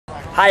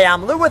Hi,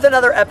 I'm Lou with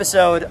another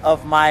episode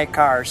of My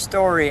Car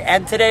Story,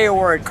 and today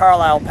we're at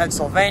Carlisle,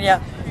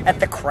 Pennsylvania at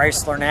the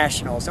Chrysler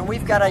Nationals, and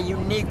we've got a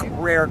unique,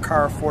 rare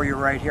car for you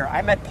right here.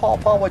 I met Paul.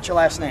 Paul, what's your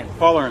last name?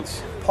 Paul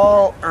Ernst.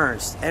 Paul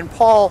Ernst. And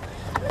Paul,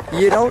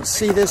 you don't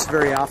see this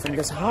very often,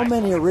 because how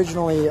many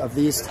originally of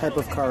these type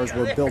of cars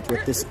were built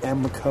with this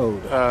M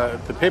code?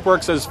 The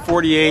paperwork says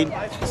 48.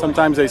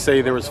 Sometimes they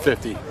say there was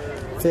 50.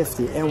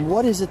 50. And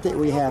what is it that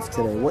we have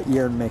today? What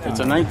year and make? It's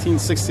a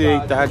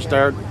 1968 Dodge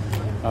Dart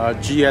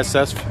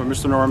GSS from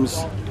Mr. Norm's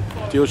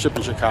dealership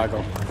in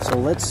Chicago. So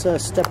let's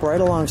step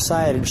right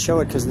alongside and show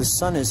it, because the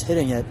sun is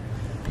hitting it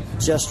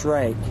just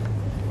right.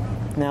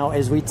 Now,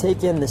 as we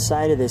take in the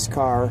side of this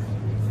car,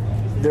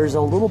 there's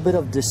a little bit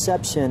of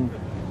deception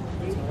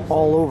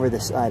all over the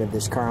side of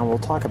this car, and we'll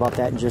talk about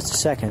that in just a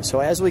second.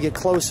 So as we get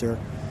closer,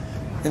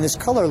 and this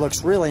color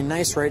looks really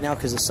nice right now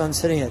because the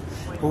sun's hitting it,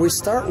 but we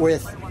start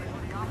with,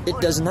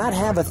 it does not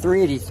have a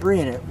 383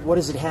 in it. What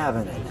does it have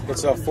in it?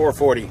 It's a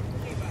 440.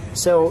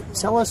 So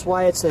tell us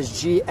why it says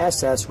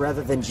GSS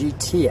rather than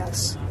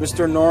GTS.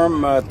 Mr.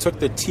 Norm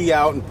took the T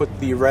out and put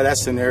the red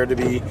S in there to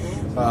be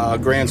a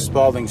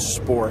Grand-Spaulding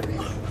Sport.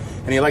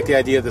 And he liked the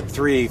idea of the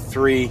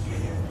 383.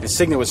 The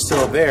Signet was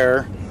still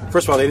there.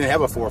 First of all, they didn't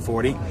have a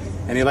 440.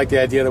 And he liked the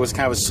idea that it was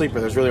kind of a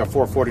sleeper. There's really a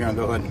 440 on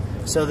the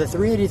hood. So the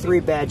 383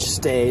 badge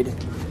stayed.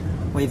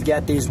 We've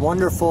got these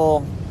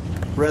wonderful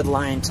red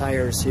line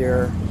tires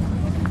here.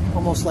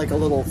 Almost like a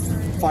little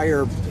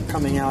fire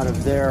coming out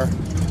of there.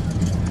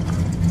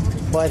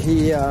 But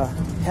he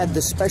had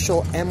the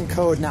special M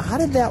code. Now, how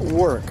did that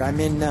work? I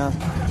mean,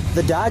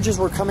 the Dodges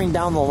were coming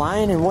down the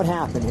line, and what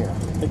happened here?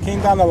 They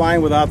came down the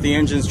line without the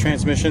engines,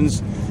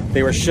 transmissions.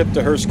 They were shipped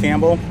to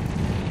Hurst-Campbell,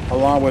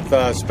 along with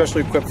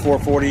specially equipped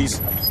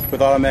 440s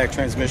with automatic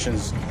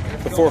transmissions.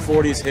 The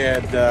 440s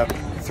had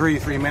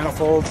 3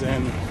 manifolds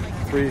and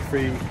 3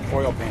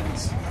 oil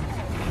pans.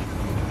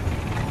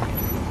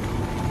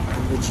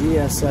 The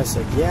GSS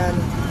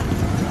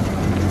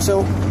again.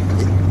 So,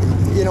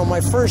 you know,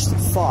 my first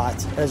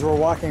thought as we're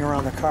walking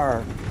around the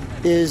car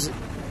is,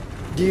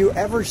 do you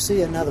ever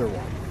see another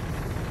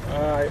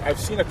one? I've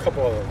seen a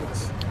couple of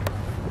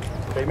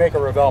those. They make a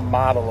Revell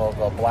model of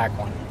a black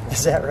one.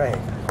 Is that right?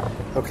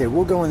 Okay,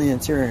 we'll go in the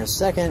interior in a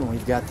second.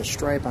 We've got the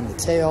stripe on the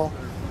tail.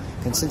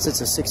 And since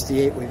it's a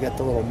 68, we've got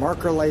the little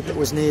marker light that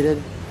was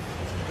needed.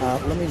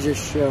 Let me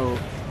just show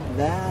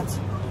that.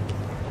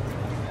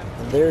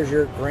 And there's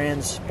your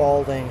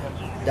Grand-Spaulding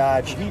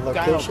Dodge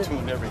location. He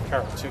dyno-tuned every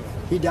car, too.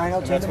 He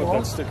dyno-tuned That's them what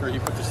all? that sticker, he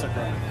put the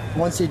sticker on.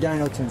 Once he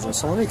dyno-tunes them.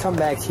 So let me come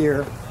back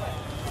here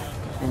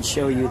and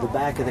show you the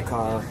back of the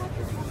car.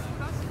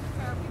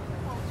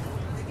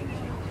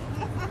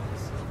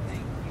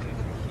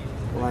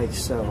 Like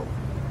so.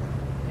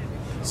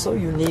 So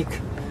unique,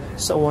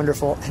 so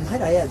wonderful, and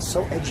might I add,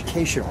 so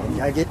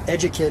educational. I get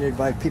educated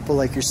by people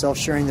like yourself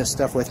sharing this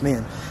stuff with me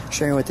and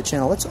sharing it with the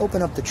channel. Let's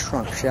open up the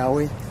trunk, shall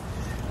we?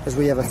 Because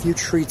we have a few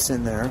treats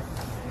in there.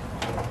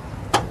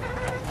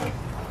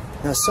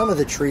 Now, some of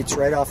the treats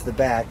right off the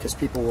bat, because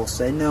people will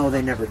say, no,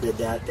 they never did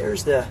that.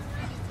 There's the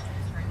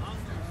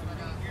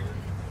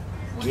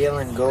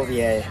Galen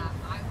Govier.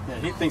 Yeah,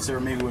 he thinks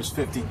there maybe was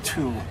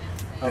 52.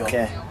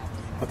 Okay.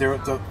 But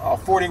the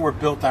 40 were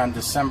built on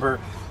December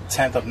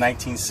 10th of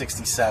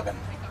 1967.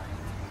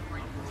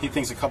 He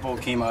thinks a couple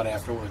came out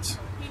afterwards.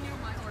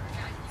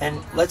 And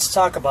let's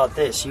talk about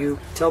this. You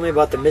tell me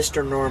about the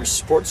Mr. Norm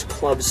Sports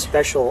Club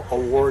Special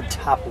Award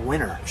top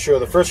winner. Sure.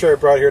 The first year I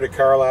brought here to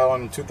Carlisle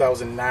in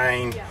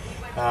 2009,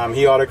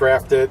 he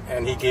autographed it,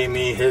 and he gave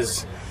me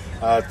his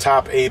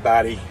top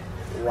A-body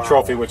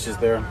trophy, which is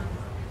there.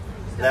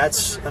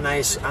 That's a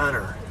nice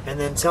honor. And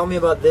then tell me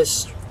about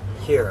this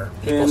here,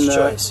 People's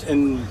Choice.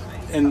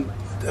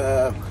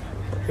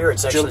 Here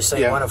it's actually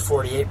saying one of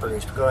 48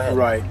 produced, but go ahead.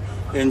 Right.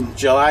 In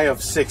July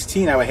of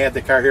 16, I had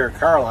the car here at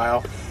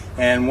Carlisle,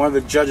 and one of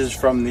the judges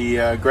from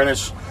the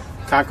Greenwich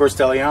Concours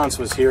d'Alliance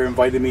was here,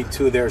 invited me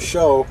to their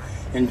show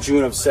in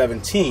June of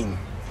 17.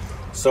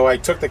 So I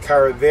took the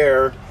car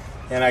there,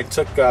 and I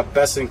took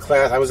best in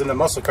class. I was in the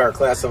muscle car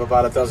class of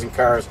about a dozen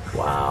cars.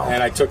 Wow.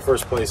 And I took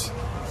first place.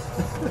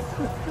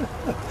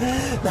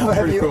 Now,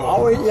 have you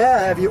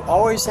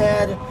always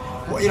had,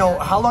 you know,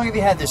 how long have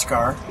you had this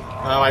car?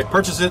 I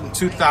purchased it in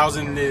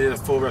 2000, needed a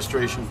full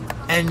restoration.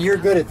 And you're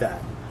good at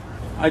that?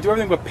 I do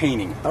everything but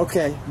painting.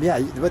 Okay, yeah,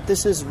 but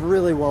this is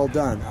really well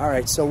done. All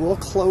right, so we'll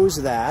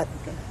close that,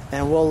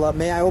 and we'll,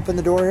 may I open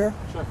the door here?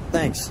 Sure.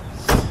 Thanks.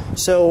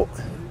 So,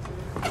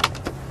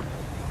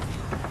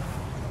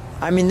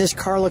 I mean, this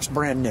car looks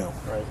brand new.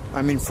 Right.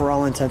 I mean, for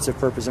all intents and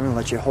purposes, I'm going to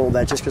let you hold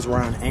that just because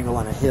we're on an angle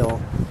on a hill.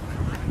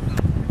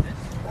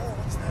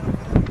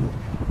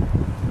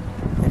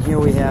 And here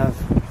we have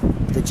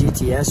the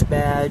GTS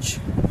badge,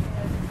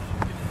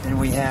 and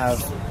we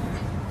have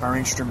our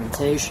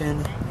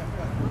instrumentation.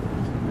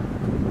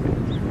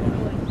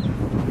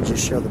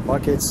 Just show the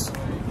buckets.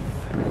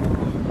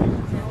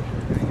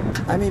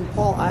 I mean,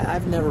 Paul,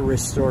 I've never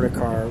restored a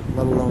car,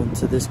 let alone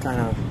to this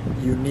kind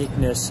of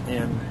uniqueness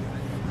and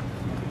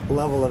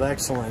level of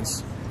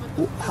excellence.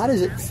 how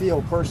does it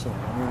feel personally?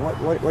 I mean,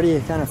 what do you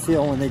kind of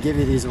feel when they give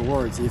you these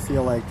awards? Do you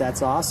feel like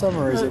that's awesome,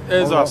 or is it? It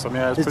is awesome.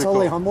 Yeah, it's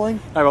totally cool. humbling.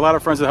 I have a lot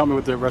of friends that help me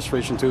with the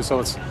restoration too, so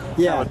it's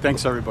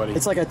thanks everybody.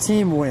 It's like a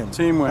team win.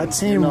 Team win. A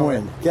team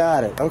win.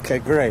 Got it. Okay,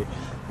 great.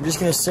 I'm just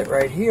gonna sit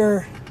right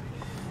here.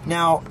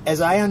 Now,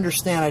 as I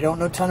understand, I don't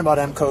know a ton about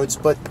M codes,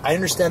 but I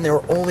understand they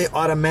were only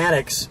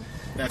automatics.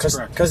 That's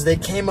correct. Because they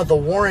came with a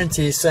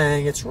warranty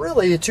saying it's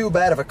really too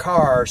bad of a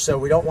car, so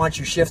we don't want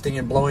you shifting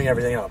and blowing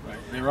everything up. Right.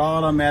 They were all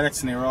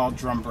automatics and they were all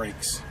drum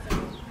brakes.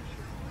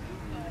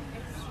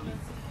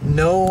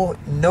 No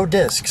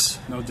discs.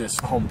 No discs.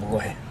 Oh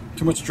boy.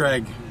 Too much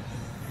drag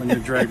when you're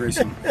drag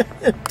racing.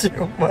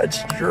 Too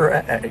much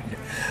drag.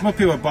 Most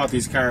people have bought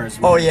these cars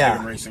when they're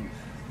racing.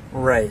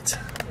 Right.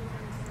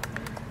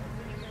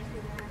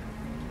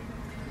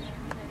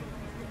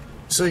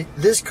 So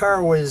this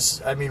car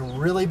was, I mean,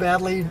 really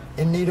badly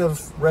in need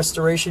of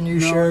restoration, you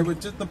shared? No,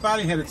 the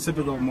body had a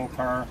typical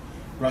Mopar,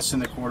 rust in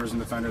the quarters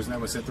and the fenders, and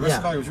that was it. The rest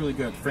of the body was really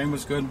good. Frame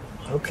was good.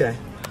 Okay.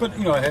 But,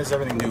 you know, it has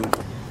everything new.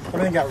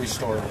 Everything got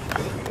restored.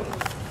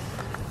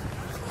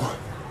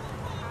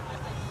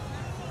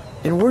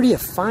 And where do you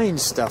find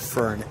stuff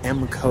for an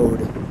M code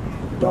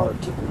Dart?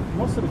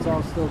 Most of it's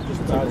all still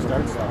just Dodge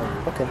Dart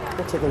stuff. Okay,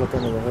 we'll take a look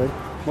under the hood.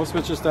 Most of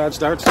it's just Dodge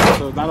Dart stuff,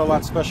 so not a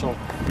lot special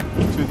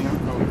to the M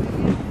code.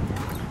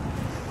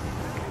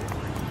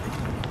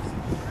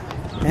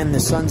 And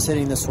the sun's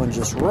hitting this one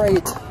just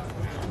right.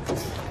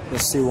 We'll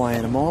see why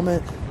in a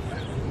moment.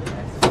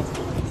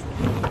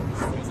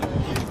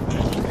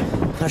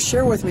 Now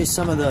share with me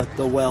some of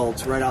the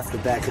welds right off the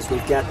bat, because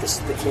we've got the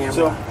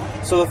camera.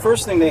 So the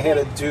first thing they had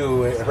to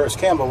do at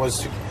Hurst-Campbell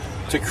was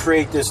to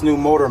create this new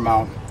motor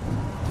mount.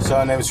 So,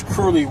 and it was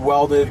cruelly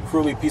welded,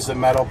 cruelly piece of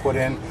metal put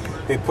in.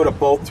 They put a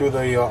bolt through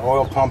the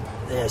oil pump.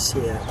 Yeah, I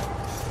see that.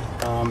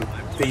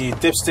 The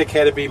dipstick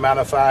had to be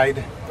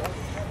modified.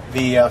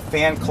 The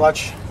fan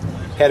clutch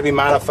had to be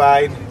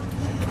modified.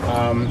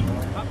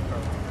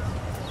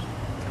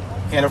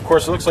 And of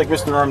course, it looks like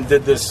Mr. Norm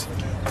did this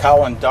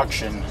cowl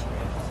induction.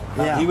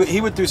 Yeah.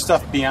 He would do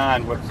stuff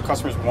beyond what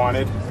customers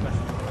wanted.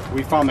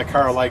 We found the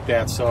car like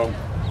that, so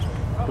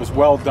it was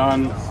well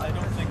done,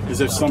 as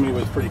if somebody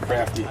was pretty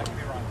crafty.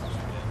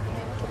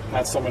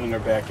 Not someone in their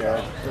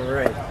backyard. All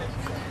right.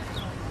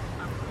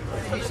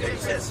 I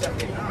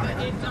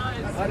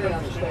didn't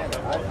understand it.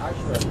 I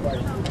should have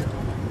questioned.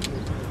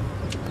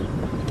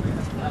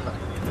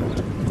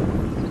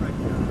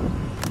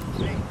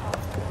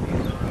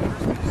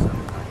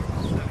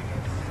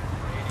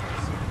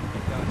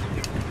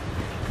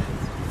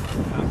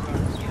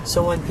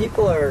 So when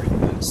people are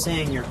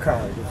seeing your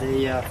car, do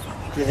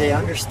they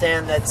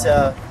understand that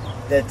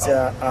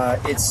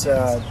it's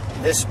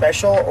this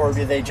special, or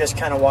do they just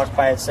kind of walk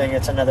by it saying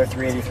it's another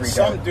 383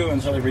 Dart? Some do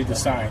until they read the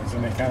signs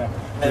and they kind of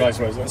realize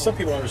what it is. And some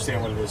people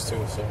understand what it is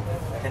too. So.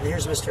 And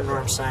here's Mr.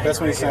 Norm signing. That's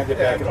when he signed it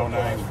back in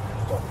 09.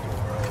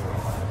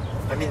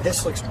 I mean,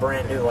 this looks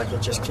brand new, like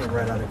it just came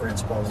right out of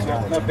Grand-Spaulding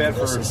Dodge. Not bad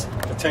for a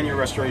 10-year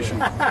restoration.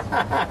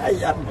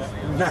 Yeah,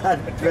 not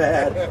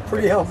bad.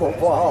 Pretty humble,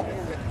 Paul.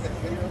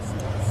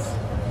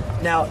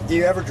 Now, do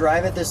you ever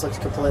drive it? This looks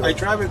completely... I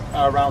drive it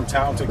around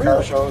town to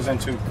car shows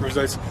and to cruise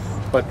nights,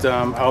 but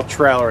I'll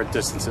trailer at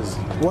distances.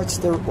 What's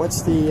the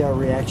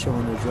reaction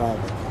when you drive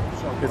it?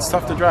 It's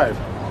tough to drive.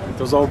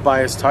 Those old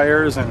bias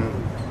tires and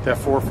that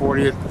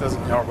 440, it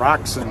doesn't, it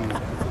rocks, and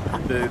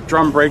the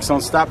drum brakes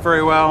don't stop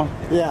very well.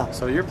 Yeah.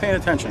 So you're paying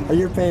attention. Oh,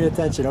 you're paying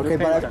attention. Okay,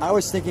 but I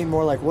was thinking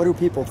more like, what do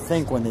people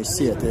think when they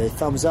see it? Do they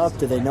thumbs up?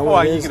 Do they know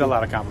what it is? You get a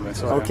lot of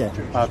compliments. So okay.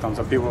 A lot of thumbs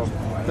up. People,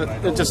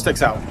 it just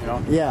sticks out, you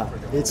know? Yeah.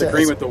 It's the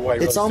green with the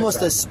white. It's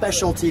almost a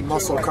specialty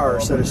muscle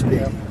car, so to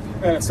speak.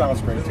 And it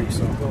sounds great too,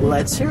 so.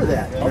 Let's hear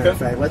that. Okay. In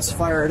fact, let's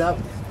fire it up.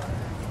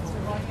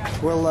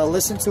 We'll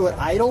listen to it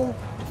idle,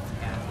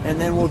 and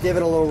then we'll give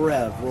it a little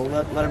rev. We'll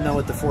let them know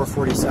what the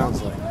 440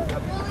 sounds like.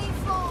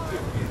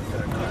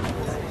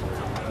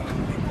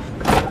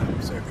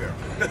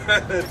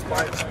 It's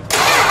fine.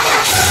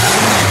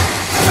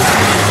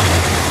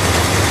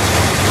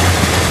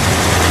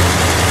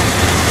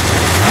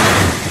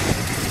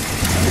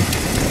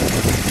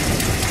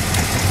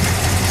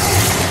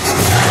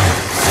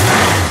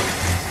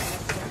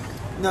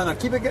 No,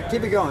 keep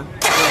it going.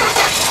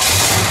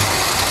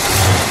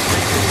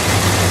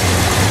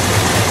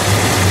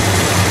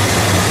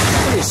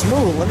 Pretty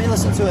smooth. Let me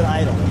listen to it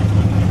idle.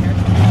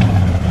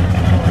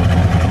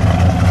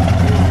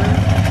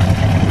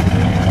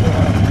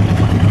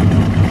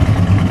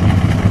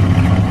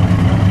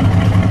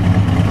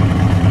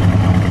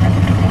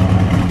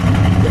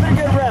 Give it a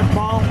good rev,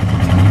 Paul.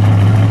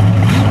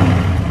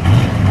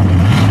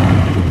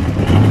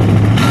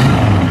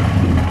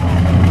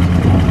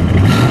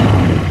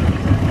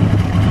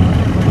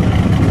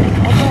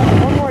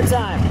 One more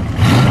time.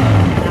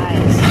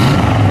 Nice.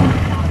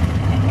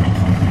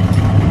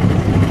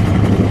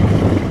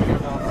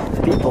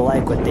 If people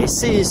like what they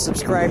see,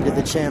 subscribe to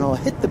the channel,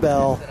 hit the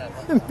bell,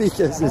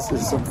 because this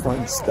is some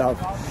fun stuff.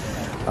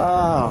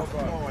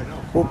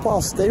 Well,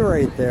 Paul, stay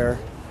right there.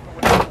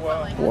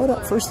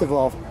 First of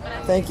all,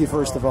 thank you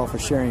first of all for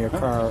sharing your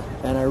car,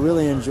 and I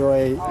really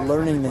enjoy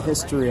learning the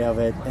history of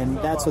it, and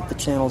that's what the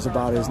channel's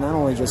about, is not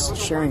only just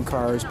sharing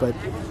cars, but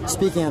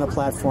speaking on a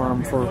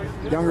platform for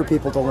younger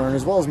people to learn,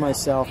 as well as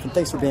myself. And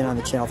thanks for being on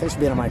the channel. Thanks for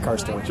being on My Car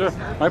Story. Sure,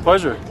 my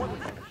pleasure.